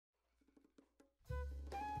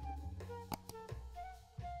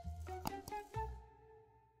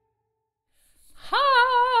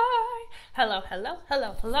Hello, hello,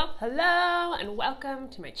 hello, hello, hello, and welcome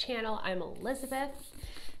to my channel. I'm Elizabeth,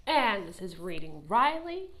 and this is Reading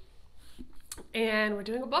Wryly, and we're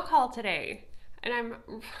doing a book haul today. And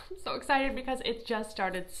I'm so excited because it just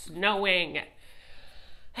started snowing,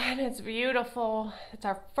 and it's beautiful. It's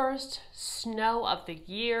our first snow of the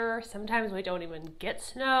year. Sometimes we don't even get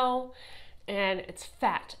snow, and it's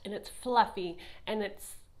fat, and it's fluffy, and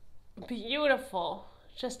it's beautiful.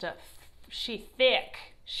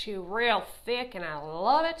 She real thick, and I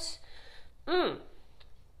love it. So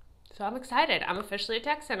I'm excited. I'm officially a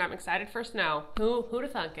Texan. I'm excited for snow. Who'd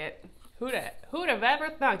have thunk it? Who'd have ever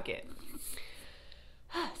thunk it?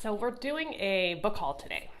 So we're doing a book haul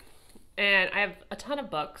today, and I have a ton of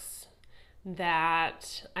books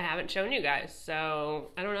that I haven't shown you guys.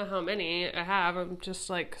 So I don't know how many I have. I'm just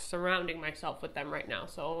like surrounding myself with them right now.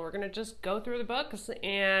 So we're gonna just go through the books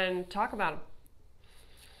and talk about them.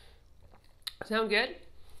 Sound good?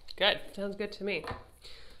 Good. Sounds good to me.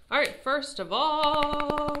 All right, first of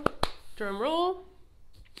all, drum roll.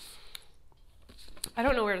 I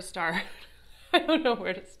don't know where to start.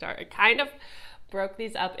 I kind of broke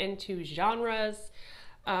these up into genres.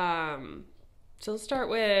 So let's start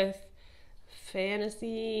with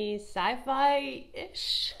fantasy,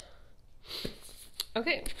 sci-fi-ish.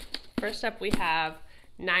 Okay, first up we have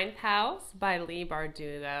Ninth House by Leigh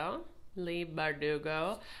Bardugo.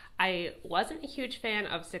 I wasn't a huge fan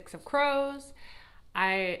of Six of Crows.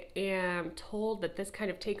 I am told that this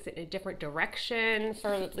kind of takes it in a different direction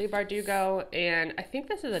for Leigh Bardugo, and I think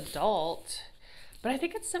this is adult, but I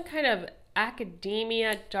think it's some kind of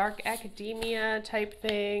academia, dark academia type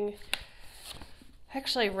thing. I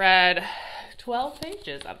actually read 12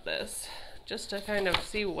 pages of this just to kind of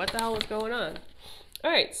see what the hell was going on.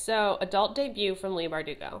 All right, so adult debut from Leigh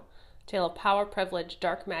Bardugo. Tale of power, privilege,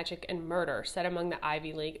 dark magic, and murder set among the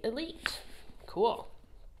Ivy League elite. Cool.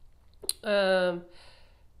 So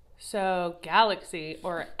Galaxy,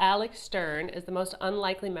 or Alex Stern, is the most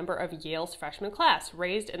unlikely member of Yale's freshman class.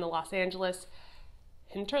 Raised in the Los Angeles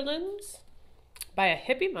hinterlands by a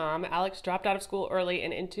hippie mom, Alex dropped out of school early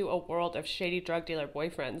and into a world of shady drug dealer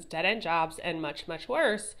boyfriends, dead-end jobs, and much, much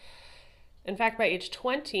worse. In fact, by age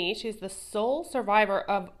 20, she's the sole survivor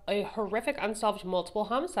of a horrific unsolved multiple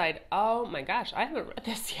homicide. Oh my gosh, I haven't read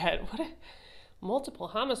this yet. What a multiple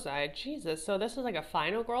homicide. Jesus. So this is like a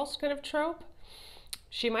final girls kind of trope.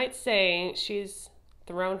 She might say she's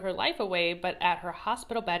thrown her life away, but at her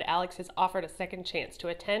hospital bed, Alex is offered a second chance to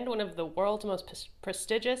attend one of the world's most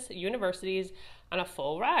prestigious universities on a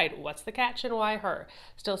full ride. What's the catch and why her?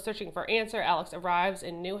 Still searching for answer, Alex arrives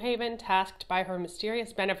in New Haven, tasked by her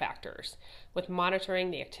mysterious benefactors with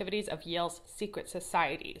monitoring the activities of Yale's secret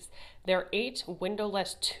societies. Their 8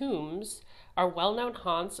 windowless tombs are well-known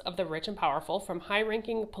haunts of the rich and powerful, from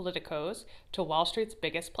high-ranking politicos to Wall Street's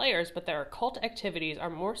biggest players, but their occult activities are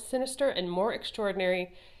more sinister and more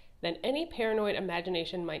extraordinary than any paranoid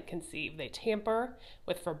imagination might conceive. They tamper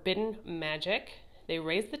with forbidden magic, they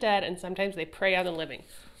raise the dead, and sometimes they prey on the living.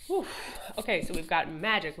 Whew. Okay, so we've got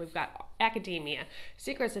magic, we've got academia,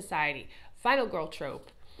 secret society, final girl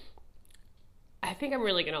trope. I think I'm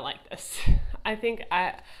really gonna like this.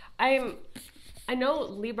 I know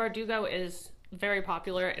Leigh Bardugo is very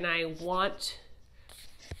popular, and I want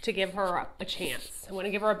to give her a chance. I want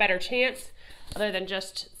to give her a better chance other than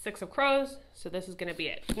just Six of Crows, so this is gonna be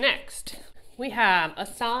it. Next, we have A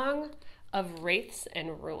Song of Wraiths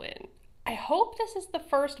and Ruin. I hope this is the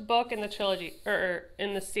first book in the trilogy, or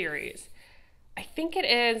in the series. I think it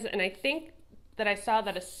is, and I think that I saw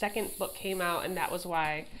that a second book came out, and that was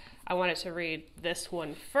why I wanted to read this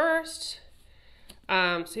one first.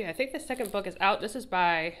 So yeah, I think the second book is out. This is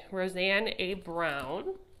by Roseanne A.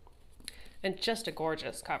 Brown, and just a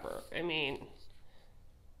gorgeous cover. I mean,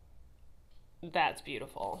 that's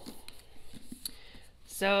beautiful.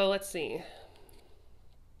 So let's see.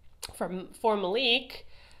 For Malik,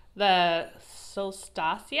 the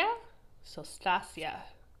Solstasia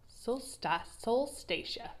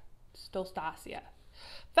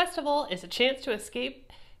Festival is a chance to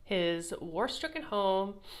escape his war-stricken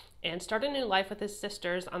home and start a new life with his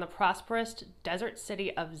sisters on the prosperous desert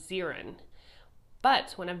city of Zirin.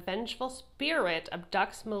 But when a vengeful spirit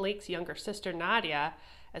abducts Malik's younger sister Nadia,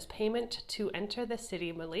 as payment to enter the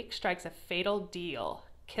city, Malik strikes a fatal deal.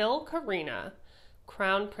 Kill Karina,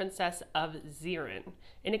 crown princess of Zirin,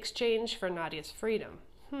 in exchange for Nadia's freedom.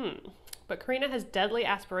 But Karina has deadly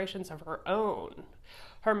aspirations of her own.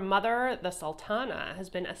 Her mother, the Sultana,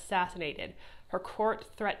 has been assassinated. Her court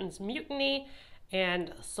threatens mutiny,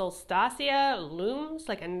 and Solstasia looms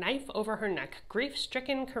like a knife over her neck.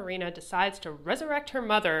 Grief-stricken Karina decides to resurrect her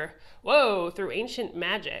mother, through ancient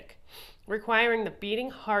magic. requiring the beating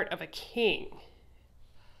heart of a king.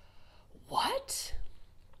 What?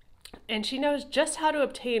 And she knows just how to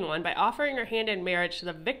obtain one by offering her hand in marriage to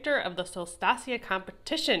the victor of the Solstasia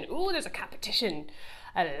competition. Ooh, there's a competition.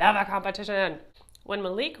 I love a competition. When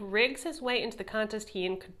Malik rigs his way into the contest, he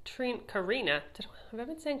and Karina, have I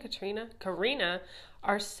been saying Katrina? Karina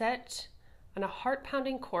are set on a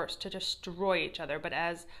heart-pounding course to destroy each other, but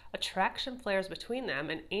as attraction flares between them,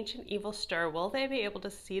 an ancient evil stir, will they be able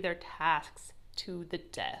to see their tasks to the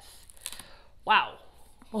death? Wow.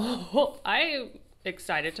 I'm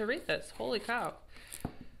excited to read this. Holy cow.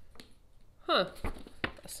 Huh.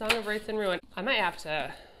 A Song of Wraiths and Ruin. I might have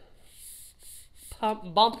to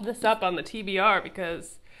bump this up on the TBR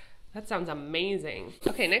because that sounds amazing.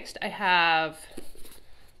 Okay, next I have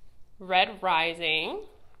Red Rising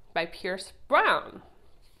by Pierce Brown.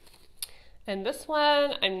 And this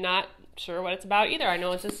one, I'm not sure what it's about either. I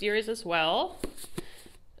know it's a series as well.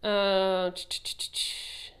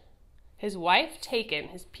 His wife taken,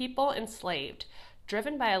 his people enslaved.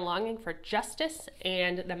 Driven by a longing for justice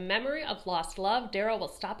and the memory of lost love, Darrow will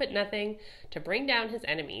stop at nothing to bring down his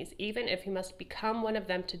enemies, even if he must become one of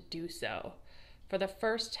them to do so. For the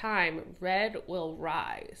first time, Red will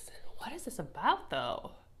rise. What is this about,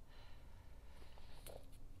 though?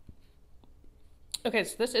 Okay,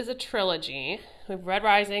 so this is a trilogy. We have Red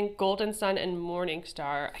Rising, Golden Sun, and Morning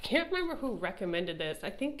Star. I can't remember who recommended this.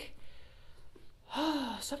 I think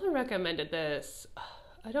someone recommended this.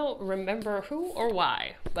 I don't remember who or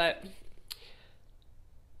why, but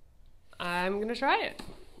I'm going to try it.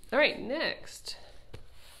 All right, next.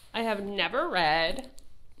 I have never read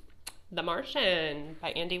The Martian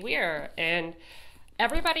by Andy Weir, and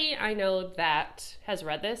everybody I know that has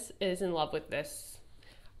read this is in love with this.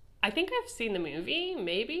 I think I've seen the movie,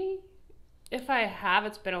 maybe. If I have,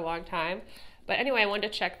 it's been a long time. But anyway, I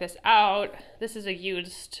wanted to check this out. This is a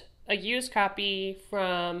used copy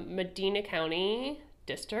from Medina County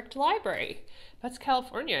District Library. That's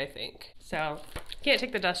California, I think. So can't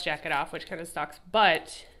take the dust jacket off, which kind of sucks,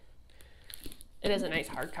 but it is a nice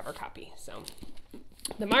hardcover copy. So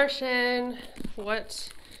The Martian, what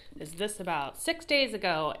is this about? 6 days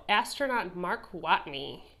ago, astronaut Mark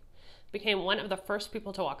Watney became one of the first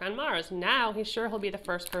people to walk on Mars. Now he's sure he'll be the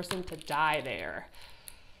first person to die there.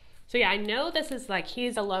 So yeah, I know this is like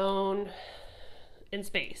he's alone in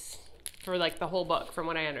space for like the whole book, from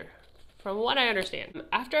what I understand.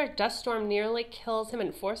 After a dust storm nearly kills him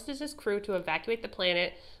and forces his crew to evacuate the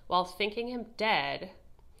planet while thinking him dead,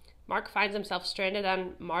 Mark finds himself stranded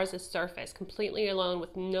on Mars' surface, completely alone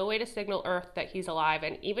with no way to signal Earth that he's alive,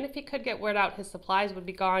 and even if he could get word out, his supplies would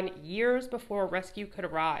be gone years before rescue could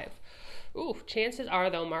arrive. Ooh, chances are,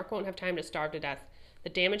 though, Mark won't have time to starve to death. The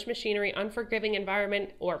damaged machinery, unforgiving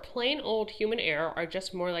environment, or plain old human error are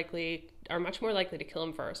much more likely to kill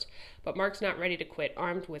him first. But Mark's not ready to quit,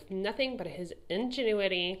 armed with nothing but his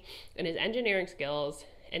ingenuity and his engineering skills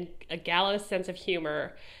and a gallows sense of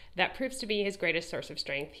humor that proves to be his greatest source of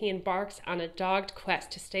strength. He embarks on a dogged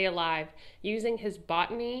quest to stay alive, using his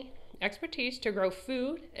botany expertise to grow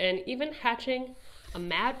food and even hatching a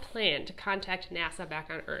mad plan to contact NASA back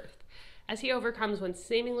on Earth. As he overcomes one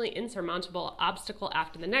seemingly insurmountable obstacle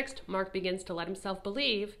after the next, Mark begins to let himself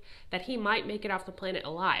believe that he might make it off the planet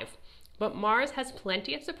alive. But Mars has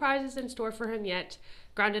plenty of surprises in store for him yet,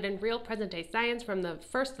 grounded in real present-day science from the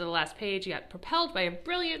first to the last page, yet propelled by a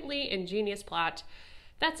brilliantly ingenious plot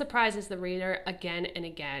that surprises the reader again and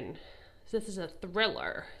again. So this is a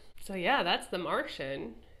thriller. So yeah, that's The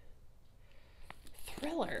Martian.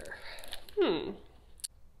 Thriller.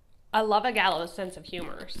 I love a gallows sense of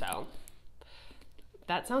humor, so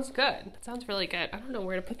that sounds good. That sounds really good. I don't know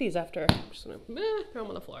where to put these after. I'm just gonna throw them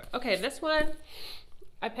on the floor. Okay, this one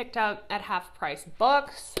I picked up at Half Price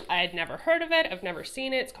Books. I had never heard of it. I've never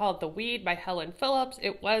seen it. It's called The Weed by Helen Phillips.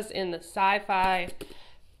 It was in the sci-fi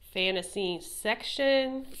fantasy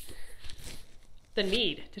section. The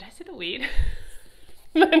Need. Did I say The Weed?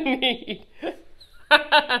 The Need.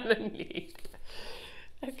 The Need.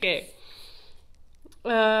 Okay.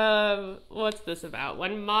 What's this about?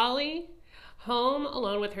 When Molly, home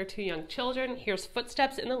alone with her 2 young children, hears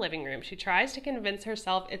footsteps in the living room, she tries to convince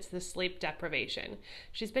herself it's the sleep deprivation.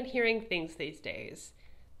 She's been hearing things these days.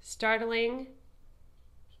 Startling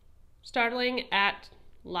at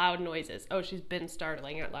loud noises. Oh, she's been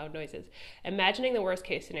startling at loud noises. Imagining the worst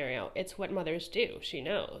case scenario. It's what mothers do. She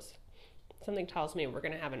knows. Something tells me we're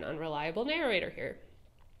going to have an unreliable narrator here.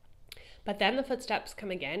 But then the footsteps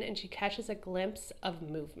come again, and she catches a glimpse of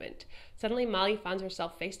movement. Suddenly, Molly finds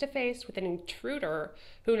herself face to face with an intruder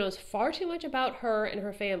who knows far too much about her and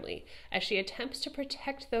her family. As she attempts to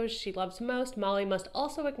protect those she loves most, Molly must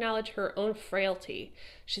also acknowledge her own frailty.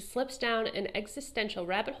 She slips down an existential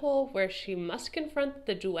rabbit hole where she must confront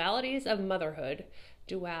the dualities of motherhood.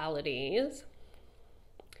 Dualities.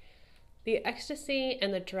 The ecstasy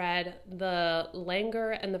and the dread, the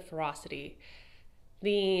languor and the ferocity,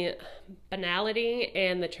 the banality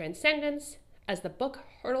and the transcendence as the book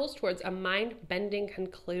hurtles towards a mind-bending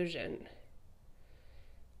conclusion.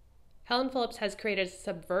 Helen Phillips has created a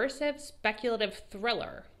subversive, speculative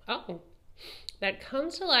thriller that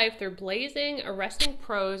comes to life through blazing, arresting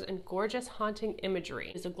prose and gorgeous, haunting imagery.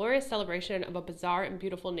 It is a glorious celebration of a bizarre and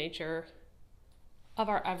beautiful nature of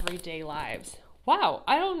our everyday lives. Wow,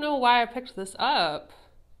 I don't know why I picked this up,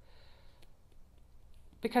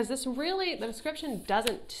 because the description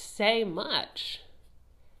doesn't say much.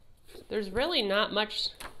 There's really not much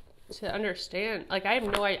to understand. Like,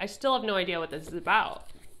 I still have no idea what this is about,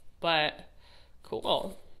 but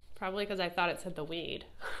cool. Probably because I thought it said the weed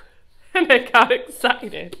and I got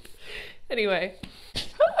excited. Anyway, I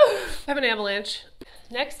have an avalanche.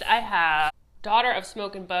 Next I have Daughter of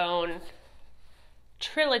Smoke and Bone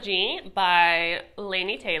trilogy by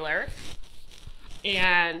Laini Taylor.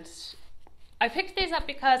 And I picked these up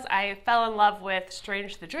because I fell in love with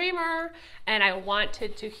Strange the Dreamer, and I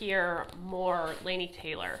wanted to hear more Laini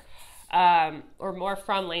Taylor, or more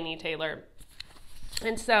from Laini Taylor.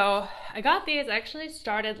 And so I got these. I actually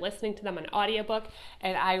started listening to them on audiobook,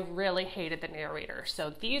 and I really hated the narrator. So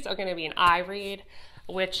these are going to be an eye read,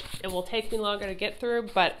 which it will take me longer to get through,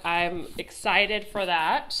 but I'm excited for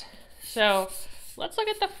that. So let's look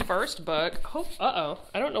at the first book. I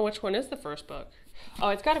don't know which one is the first book. Oh,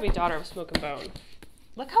 it's got to be Daughter of Smoke and Bone.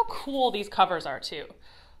 Look how cool these covers are, too.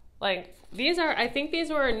 Like, I think these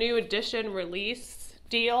were a new edition release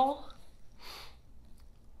deal.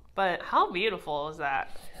 But how beautiful is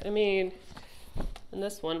that? I mean, and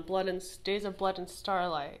this one, Days of Blood and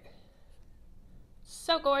Starlight.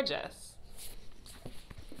 So gorgeous.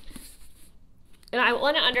 And I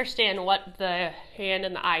want to understand what the hand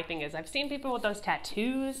and the eye thing is. I've seen people with those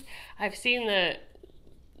tattoos. I've seen the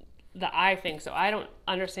eye thing, so I don't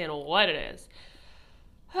understand what it is.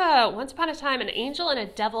 Once upon a time, an angel and a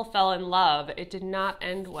devil fell in love. It did not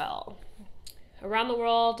end well. Around the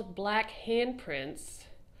world, black handprints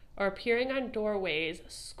are appearing on doorways,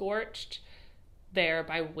 scorched there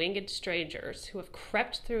by winged strangers who have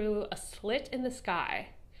crept through a slit in the sky.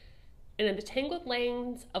 And in the tangled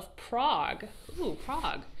lanes of Prague,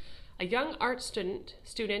 a young art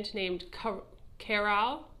student named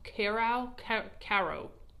Caro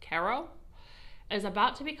is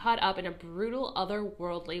about to be caught up in a brutal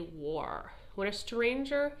otherworldly war. When a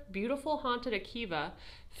stranger, beautiful haunted Akiva,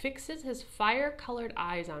 fixes his fire-colored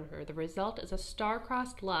eyes on her, the result is a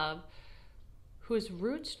star-crossed love whose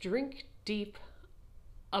roots drink deep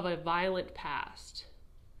of a violent past.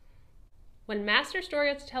 When Master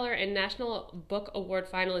Storyteller and National Book Award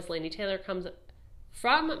finalist Laini Taylor comes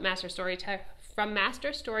from Master Storyteller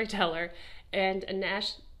and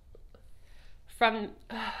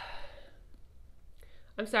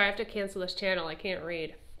I'm sorry, I have to cancel this channel. I can't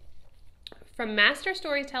read. From Master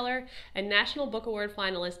Storyteller and National Book Award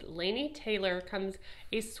finalist Laini Taylor comes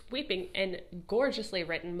a sweeping and gorgeously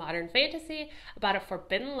written modern fantasy about a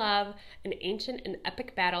forbidden love, an ancient and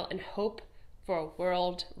epic battle, and hope for a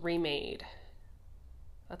world remade.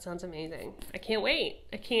 That sounds amazing. I can't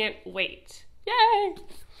wait. Yay!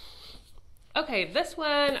 Okay, this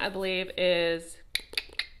one I believe is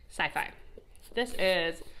sci-fi. This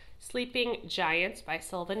is Sleeping Giants by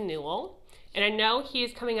Sylvian Neuvel. And I know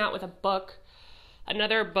he's coming out with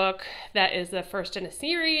another book that is the first in a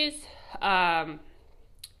series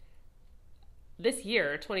this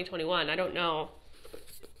year, 2021. I don't know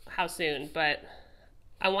how soon, but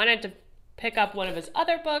I wanted to pick up one of his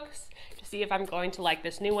other books to see if I'm going to like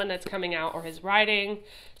this new one that's coming out or his writing.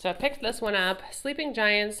 So I picked this one up, Sleeping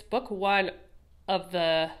Giants, book 1 of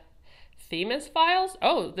the Themis Files.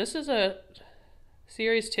 Oh, this is a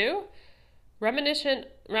series 2? Reminiscent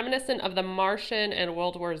of the Martian and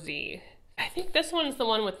World War Z. I think this one's the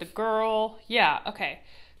one with the girl. Yeah, okay.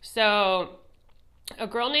 So a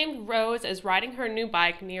girl named Rose is riding her new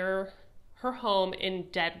bike near her home in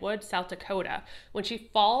Deadwood, South Dakota, when she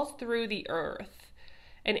falls through the earth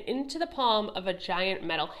and into the palm of a giant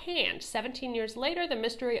metal hand. 17 years later, the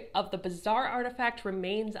mystery of the bizarre artifact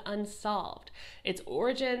remains unsolved. Its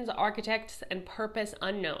origins, architects, and purpose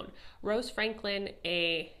unknown. Rose Franklin,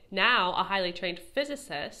 now a highly trained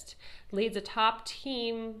physicist, leads a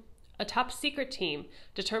a top secret team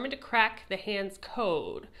determined to crack the hand's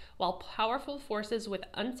code, while powerful forces with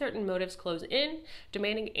uncertain motives close in,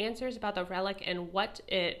 demanding answers about the relic and what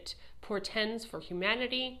it portends for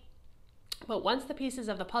humanity. But once the pieces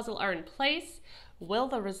of the puzzle are in place, will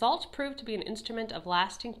the result prove to be an instrument of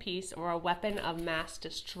lasting peace or a weapon of mass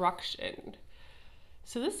destruction?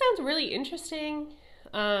 So this sounds really interesting.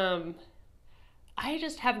 I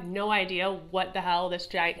just have no idea what the hell this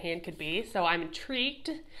giant hand could be, so I'm intrigued.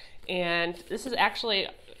 And this is actually,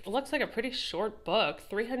 it looks like a pretty short book,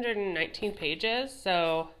 319 pages,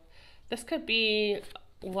 so this could be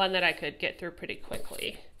one that I could get through pretty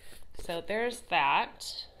quickly. So there's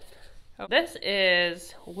that. This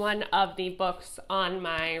is one of the books on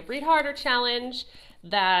my Read Harder challenge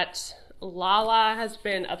that Lala has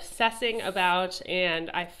been obsessing about,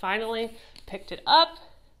 and I finally picked it up.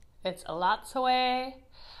 It's Elatsoe.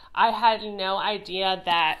 I had no idea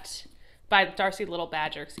that, by Darcie Little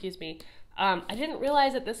Badger, excuse me. I didn't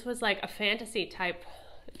realize that this was like a fantasy type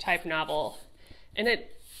novel, and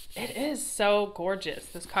it is so gorgeous,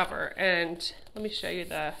 this cover. And let me show you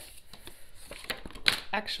the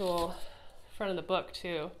actual front of the book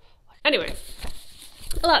too. Anyway,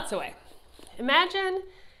 Elatsoe. Imagine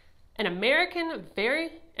an America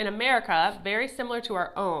very similar to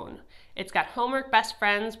our own. It's got homework, best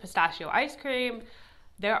friends, pistachio ice cream.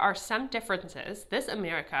 There are some differences. This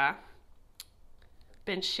America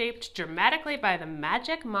been shaped dramatically by the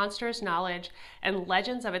magic, monstrous knowledge, and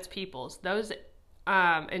legends of its peoples, those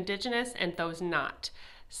indigenous and those not.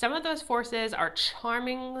 Some of those forces are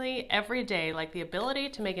charmingly everyday, like the ability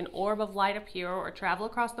to make an orb of light appear or travel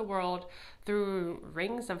across the world through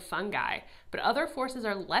rings of fungi. But other forces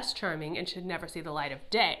are less charming and should never see the light of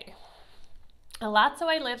day.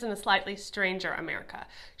 Elatsoe lives in a slightly stranger America.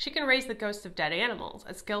 She can raise the ghosts of dead animals,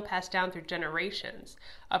 a skill passed down through generations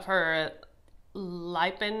of her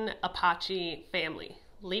Lipan Apache family.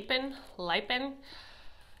 Lipan?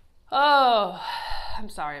 Oh, I'm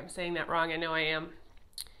sorry, I'm saying that wrong. I know I am.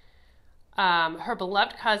 Her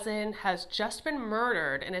beloved cousin has just been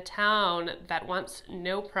murdered in a town that wants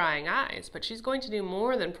no prying eyes, but she's going to do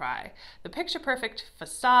more than pry. The picture-perfect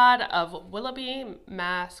facade of Willoughby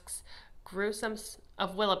masks gruesome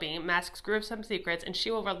secrets, and she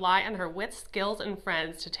will rely on her wits, skills, and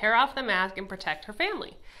friends to tear off the mask and protect her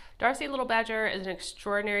family. Darcie Little Badger is an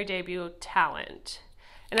extraordinary debut talent.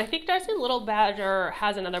 And I think Darcie Little Badger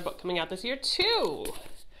has another book coming out this year too.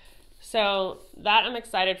 So that I'm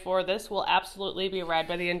excited for. This will absolutely be read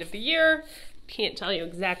by the end of the year. Can't tell you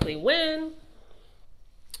exactly when.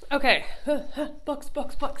 Okay, books.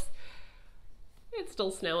 It's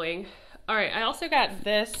still snowing. All right, I also got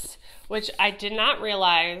this, which I did not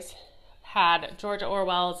realize had George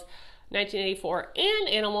Orwell's 1984 and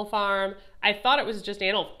Animal Farm. I thought it was just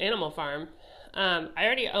Animal Farm. I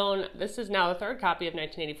already own, this is now the third copy of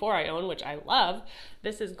 1984 I own, which I love.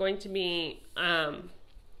 This is going to be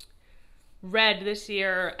read this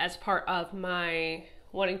year as part of my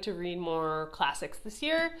wanting to read more classics this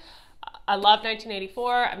year. I love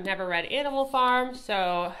 1984. I've never read Animal Farm,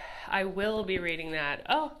 so I will be reading that.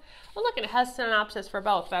 Oh, look, it has synopsis for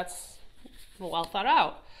both. That's well thought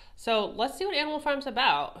out. So let's see what Animal Farm's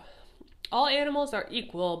about. All animals are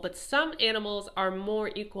equal, but some animals are more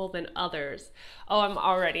equal than others. Oh, I'm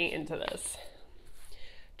already into this.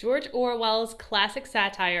 George Orwell's classic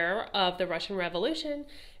satire of the Russian Revolution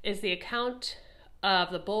is the account of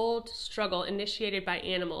the bold struggle initiated by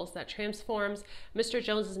animals that transforms Mr.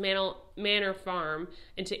 Jones's manor farm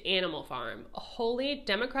into Animal Farm, a wholly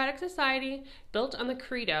democratic society built on the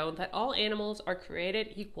credo that all animals are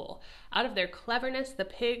created equal. Out of their cleverness, the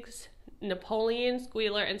pigs, Napoleon,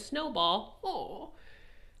 Squealer, and Snowball,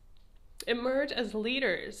 emerge as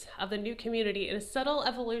leaders of the new community in a subtle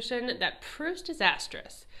evolution that proves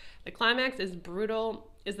disastrous. The climax is the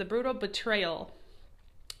brutal betrayal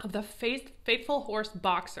of the faithful horse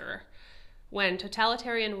Boxer when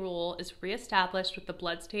totalitarian rule is reestablished with the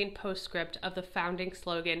bloodstained postscript of the founding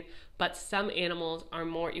slogan, but some animals are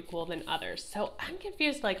more equal than others. So I'm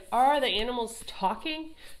confused, like, are the animals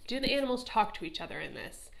talking? Do the animals talk to each other in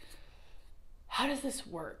this? How does this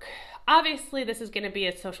work? Obviously, this is going to be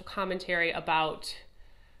a social commentary about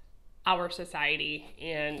our society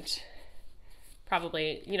and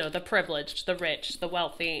probably, the privileged, the rich, the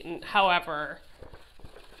wealthy, and however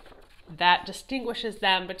that distinguishes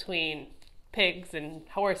them between pigs and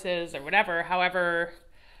horses or whatever, however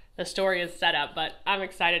the story is set up. But I'm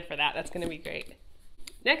excited for that. That's going to be great.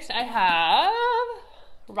 Next, I have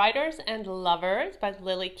Writers and Lovers by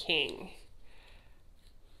Lily King.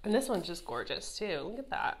 And this one's just gorgeous too. Look at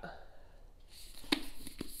that.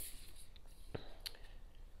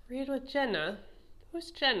 Read with Jenna.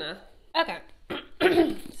 Who's Jenna? Okay.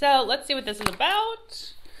 So let's see what this is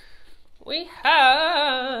about. We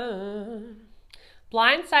have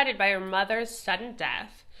blindsided by her mother's sudden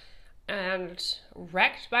death and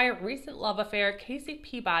wrecked by a recent love affair, Casey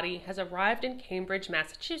Peabody has arrived in Cambridge,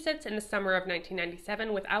 Massachusetts in the summer of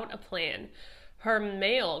 1997 without a plan. Her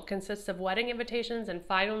mail consists of wedding invitations and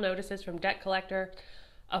final notices from debt collector,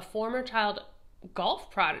 a former child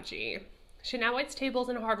golf prodigy. She now waits tables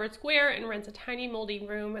in Harvard Square and rents a tiny moldy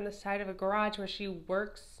room in the side of a garage where she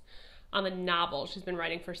works on the novel she's been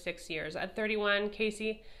writing for 6 years. At 31,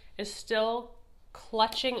 Casey is still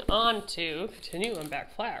clutching on to, continue on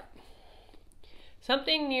back flat,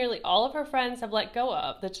 something nearly all of her friends have let go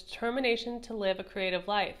of, the determination to live a creative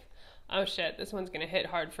life. Oh shit, this one's gonna hit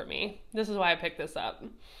hard for me. This is why I picked this up.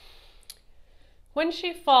 When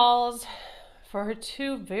she falls for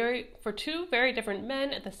two very different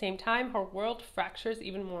men at the same time, her world fractures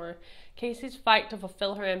even more. Casey's fight to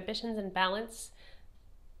fulfill her ambitions and balance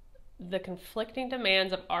the conflicting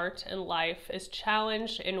demands of art and life is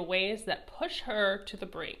challenged in ways that push her to the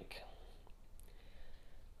brink.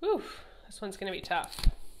 Oof, this one's gonna be tough,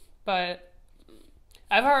 but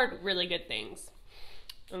I've heard really good things,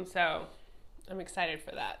 and so I'm excited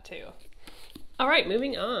for that too. All right,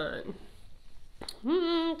 moving on.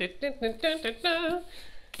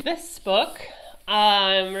 This book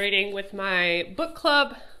I'm reading with my book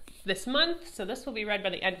club this month, so this will be read by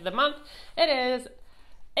the end of the month. It is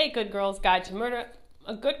A Good Girl's Guide to Murder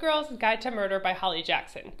by Holly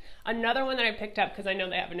Jackson. Another one that I picked up because I know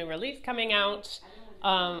they have a new release coming out,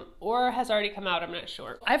 or has already come out, I'm not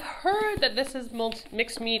sure. I've heard that this is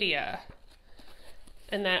mixed media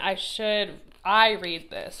and that I read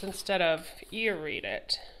this instead of you read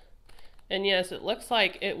it. And yes, it looks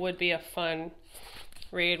like it would be a fun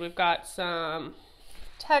read. We've got some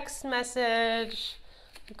text message.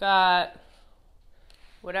 We've got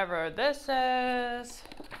whatever this is.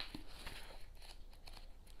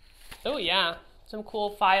 Oh yeah, some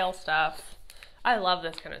cool file stuff. I love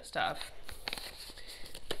this kind of stuff.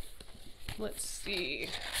 Let's see.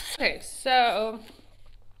 Okay, so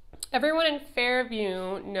everyone in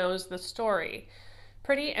Fairview knows the story.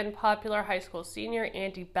 Pretty and popular high school senior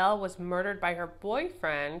Andy Bell was murdered by her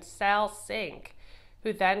boyfriend, Sal Sink,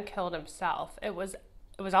 who then killed himself. It was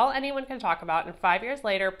all anyone can talk about, and 5 years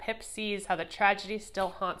later, Pip sees how the tragedy still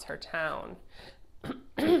haunts her town.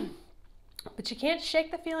 But she can't shake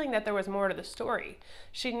the feeling that there was more to the story.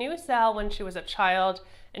 She knew Sal when she was a child,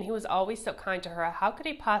 and he was always so kind to her. How could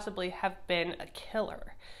he possibly have been a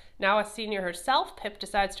killer? Now a senior herself, Pip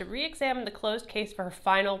decides to re-examine the closed case for her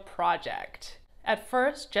final project. At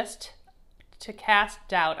first, just to cast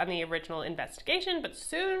doubt on the original investigation, but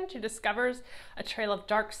soon she discovers a trail of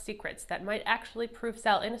dark secrets that might actually prove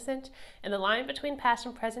Sal innocent, and the line between past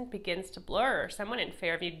and present begins to blur. Someone in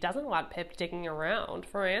Fairview doesn't want Pip digging around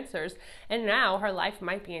for answers, and now her life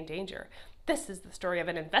might be in danger. This is the story of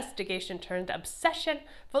an investigation turned obsession,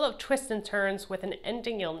 full of twists and turns, with an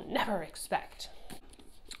ending you'll never expect.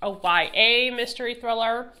 A YA mystery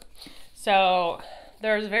thriller. So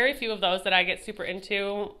there's very few of those that I get super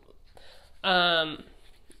into.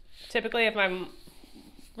 Typically, if I'm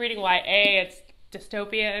reading YA, it's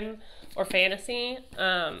dystopian or fantasy.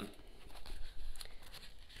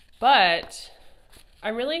 But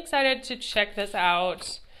I'm really excited to check this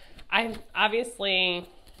out. Obviously,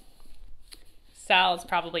 Sal's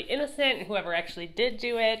probably innocent, and whoever actually did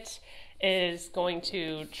do it is going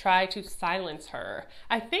to try to silence her.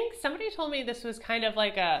 I think somebody told me this was kind of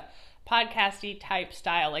like a podcasty type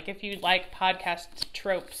style, like if you like podcast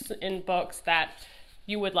tropes in books, that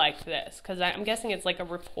you would like this, because I'm guessing it's like a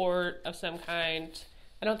report of some kind.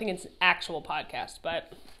 I don't think it's an actual podcast,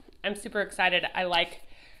 but I'm super excited.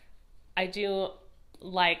 I do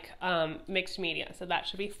like mixed media, so that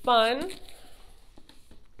should be fun.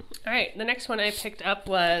 All right, the next one I picked up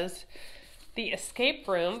was The Escape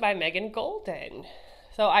Room by Megan Goldin.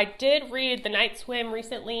 So I did read The Night Swim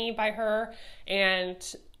recently by her, and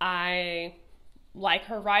I like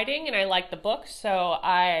her writing and I like the book, so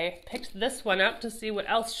I picked this one up to see what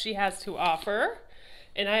else she has to offer,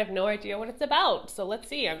 and I have no idea what it's about, so let's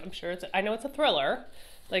see. I'm sure I know it's a thriller.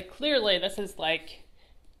 Like, clearly this is like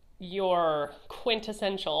your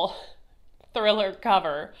quintessential thriller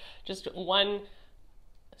cover, just one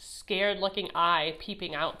scared looking eye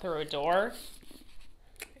peeping out through a door,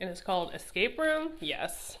 and it's called Escape Room.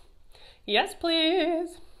 Yes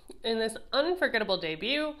please. In this unforgettable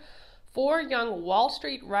debut, 4 young Wall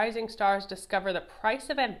Street rising stars discover the price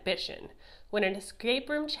of ambition when an escape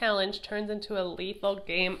room challenge turns into a lethal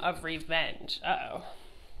game of revenge. Uh-oh.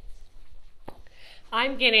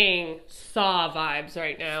 I'm getting Saw vibes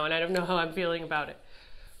right now, and I don't know how I'm feeling about it.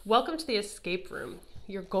 Welcome to the escape room.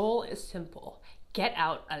 Your goal is simple. Get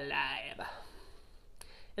out alive.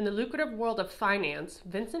 In the lucrative world of finance,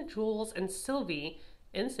 Vincent, Jules, and Sylvie,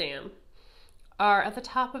 and Sam, are at the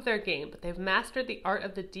top of their game, but they've mastered the art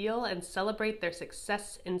of the deal and celebrate their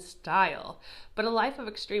success in style. But a life of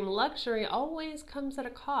extreme luxury always comes at a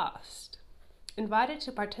cost. Invited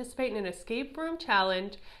to participate in an escape room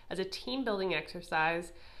challenge as a team building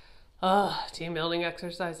exercise. Team building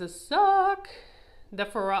exercises suck.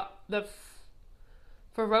 The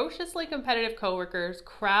ferociously competitive coworkers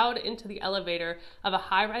crowd into the elevator of a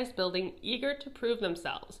high-rise building, eager to prove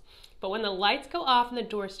themselves. But when the lights go off and the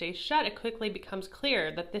door stays shut, it quickly becomes clear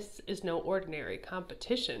that this is no ordinary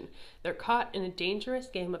competition. They're caught in a dangerous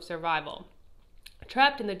game of survival.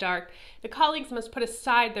 Trapped in the dark, the colleagues must put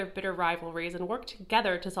aside their bitter rivalries and work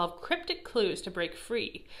together to solve cryptic clues to break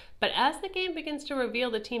free. But as the game begins to reveal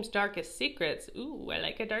the team's darkest secrets, ooh, I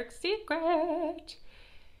like a dark secret,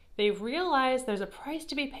 they realize there's a price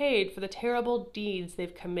to be paid for the terrible deeds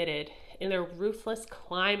they've committed in their ruthless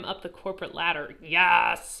climb up the corporate ladder.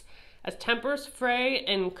 Yes! As tempers fray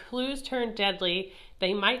and clues turn deadly,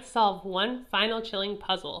 they might solve one final chilling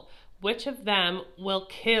puzzle. Which of them will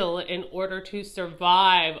kill in order to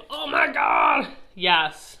survive? Oh my god!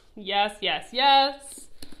 Yes. Yes, yes, yes.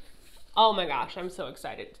 Oh my gosh, I'm so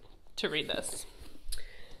excited to read this.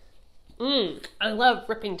 I love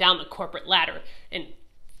ripping down the corporate ladder and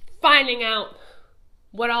finding out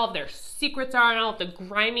what all of their secrets are and all of the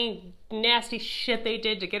grimy, nasty shit they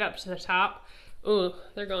did to get up to the top. Ooh,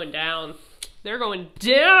 they're going down. They're going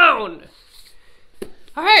down!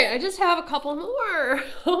 All right, I just have a couple more.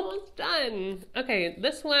 Almost done. Okay,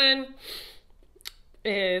 this one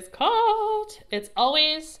is called It's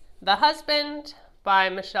Always the Husband by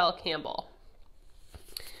Michele Campbell.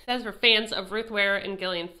 That's for fans of Ruth Weir and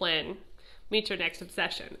Gillian Flynn. Meet your next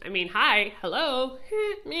obsession. I mean, hi, hello,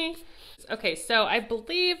 me. Okay, so I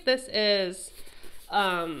believe this is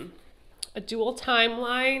a dual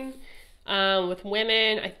timeline with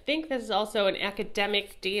women. I think this is also an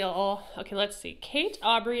academic deal. Okay, let's see. Kate,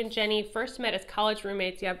 Aubrey, and Jenny first met as college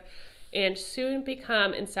roommates, and soon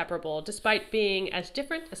become inseparable. Despite being as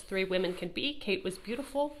different as three women can be, Kate was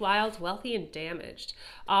beautiful, wild, wealthy, and damaged.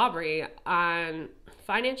 Aubrey, on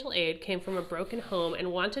financial aid, came from a broken home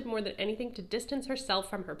and wanted more than anything to distance herself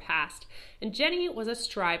from her past. And Jenny was a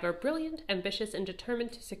striver, brilliant, ambitious, and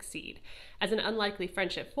determined to succeed. As an unlikely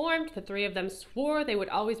friendship formed, the three of them swore they would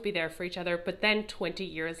always be there for each other, but then 20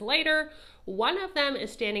 years later, one of them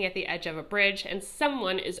is standing at the edge of a bridge and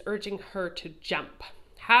someone is urging her to jump.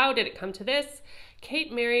 How did it come to this?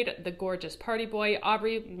 Kate married the gorgeous party boy,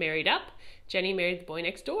 Aubrey married up, Jenny married the boy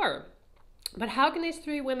next door. But how can these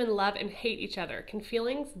three women love and hate each other? Can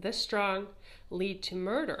feelings this strong lead to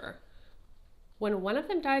murder? When one of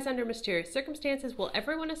them dies under mysterious circumstances, will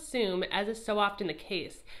everyone assume, as is so often the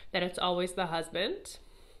case, that it's always the husband?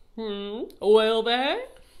 Will they?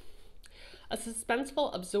 A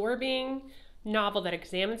suspenseful, absorbing novel that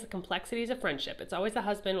examines the complexities of friendship. It's always the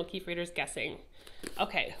husband will keep readers guessing.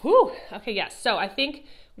 Okay, okay, yes. So I think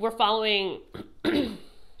we're following...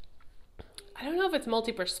 I don't know if it's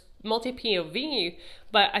multi-POV,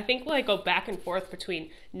 but I think we'll go back and forth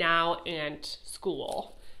between now and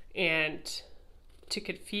school and to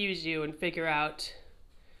confuse you and figure out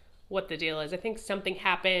what the deal is. I think something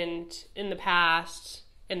happened in the past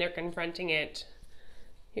and they're confronting it.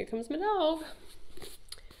 Here comes my dog.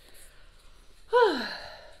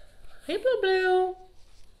 Hey, Blue Blue.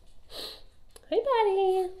 Hey,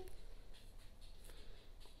 buddy.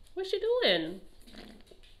 What you doing?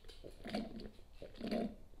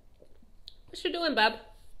 What you doing, bub?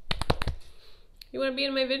 You want to be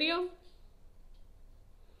in my video?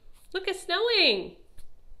 Look, it's snowing.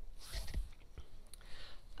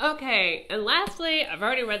 Okay, and lastly, I've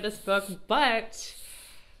already read this book, but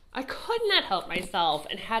I could not help myself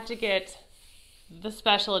and had to get the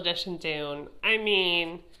special edition Dune. I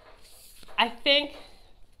mean, I think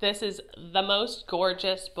this is the most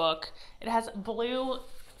gorgeous book. It has blue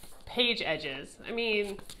page edges. I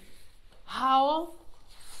mean, how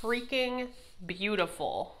freaking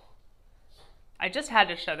beautiful. I just had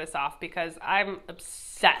to show this off because I'm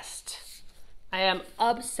obsessed. I am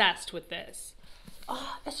obsessed with this.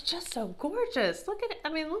 Oh, it's just so gorgeous. Look at it. I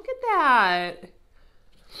mean, look at that.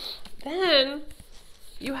 Then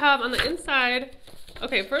you have on the inside,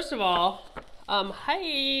 okay, first of all,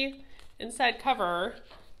 hi, inside cover.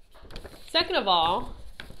 Second of all,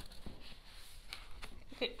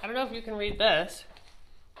 okay, I don't know if you can read this.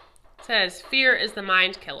 It says, fear is the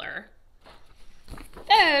mind killer.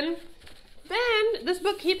 Then this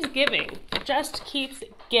book keeps giving. It just keeps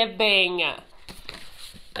giving.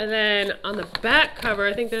 And then on the back cover,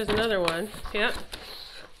 I think there's another one. Yep.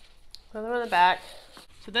 Another one on the back.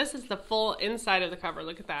 So this is the full inside of the cover.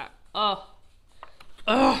 Look at that. Oh.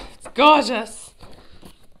 Oh, it's gorgeous.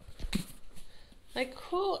 Like,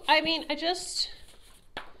 cool. I mean, I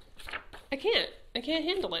can't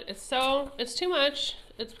handle it. It's too much.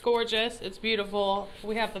 It's gorgeous. It's beautiful.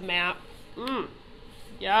 We have the map.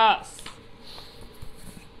 Yes.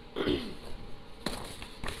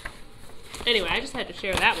 Anyway, I just had to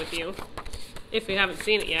share that with you. If you haven't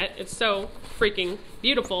seen it yet, it's so freaking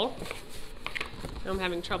beautiful. I'm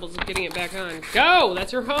having troubles getting it back on. Go!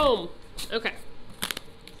 That's your home. Okay.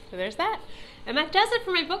 So there's that. And that does it for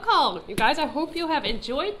my book haul. You guys, I hope you have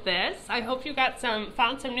enjoyed this. I hope you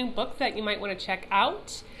found some new books that you might want to check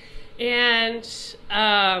out. And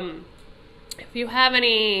if you have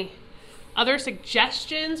any other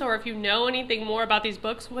suggestions, or if you know anything more about these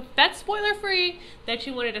books that's spoiler free that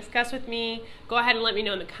you want to discuss with me, go ahead and let me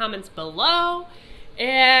know in the comments below.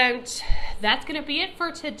 And that's gonna be it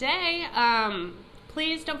for today.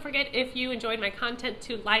 Please don't forget, if you enjoyed my content,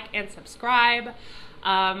 to like and subscribe,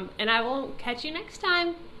 and I will catch you next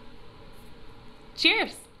time.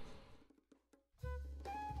 Cheers.